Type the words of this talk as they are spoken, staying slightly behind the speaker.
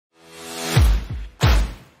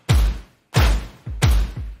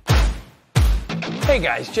Hey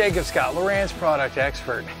guys, Jacob Scott, LOWRANCE product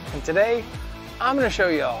expert, and today I'm going to show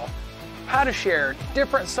you all how to share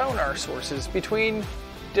different sonar sources between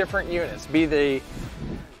different units, be they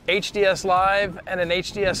HDS Live and an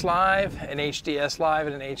HDS Live, an HDS Live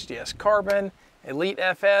and an HDS Carbon, Elite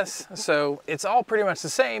FS, so it's all pretty much the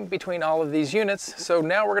same between all of these units. So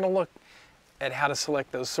now we're going to look at how to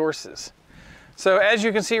select those sources. So as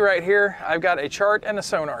you can see right here, I've got a chart and a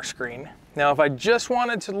sonar screen. Now if I just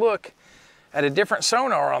wanted to look at a different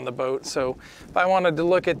sonar on the boat, so if I wanted to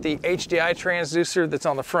look at the HDI transducer that's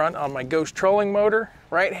on the front on my Ghost trolling motor,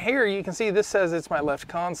 right here you can see this says it's my left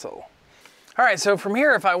console. All right, so from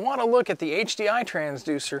here, if I want to look at the HDI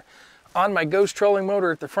transducer on my Ghost trolling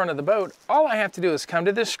motor at the front of the boat, all I have to do is come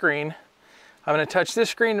to this screen. I'm going to touch this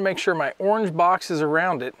screen to make sure my orange box is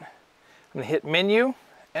around it. I'm going to hit menu,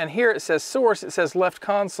 and here it says source, it says left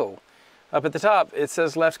console. Up at the top it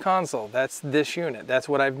says left console. That's this unit, that's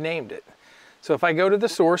what I've named it. So if I go to the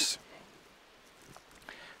source,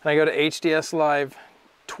 and I go to HDS Live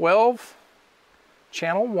 12,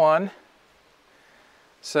 channel 1,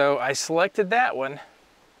 so I selected that one.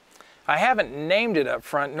 I haven't named it up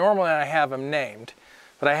front. Normally I have them named,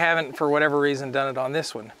 but I haven't for whatever reason done it on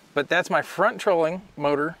this one. But that's my front trolling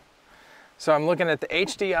motor, so I'm looking at the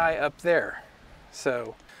HDI up there.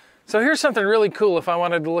 So here's something really cool if I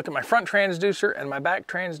wanted to look at my front transducer and my back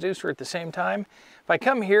transducer at the same time. If I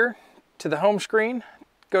come here to the home screen,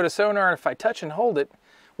 go to sonar, and if I touch and hold it,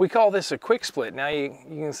 we call this a quick split. Now you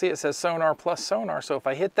can see it says sonar plus sonar, so if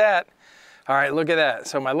I hit that, all right, look at that.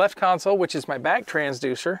 So my left console, which is my back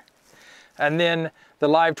transducer, and then the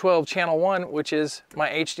Live 12 channel 1, which is my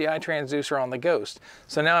HDI transducer on the Ghost.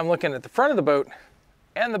 So now I'm looking at the front of the boat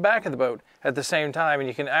and the back of the boat at the same time, and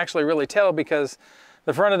you can actually really tell because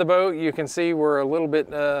the front of the boat, you can see we're a little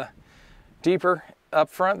bit deeper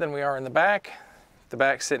up front than we are in the back. The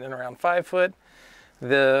back's sitting in around 5 foot.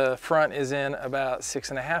 The front is in about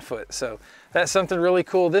 6.5 foot. So that's something really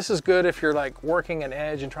cool. This is good if you're like working an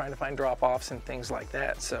edge and trying to find drop-offs and things like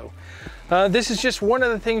that. So this is just one of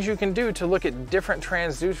the things you can do to look at different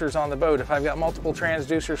transducers on the boat. If I've got multiple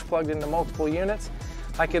transducers plugged into multiple units,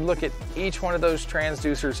 I could look at each one of those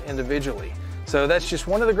transducers individually. So that's just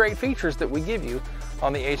one of the great features that we give you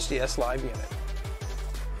on the HDS Live unit.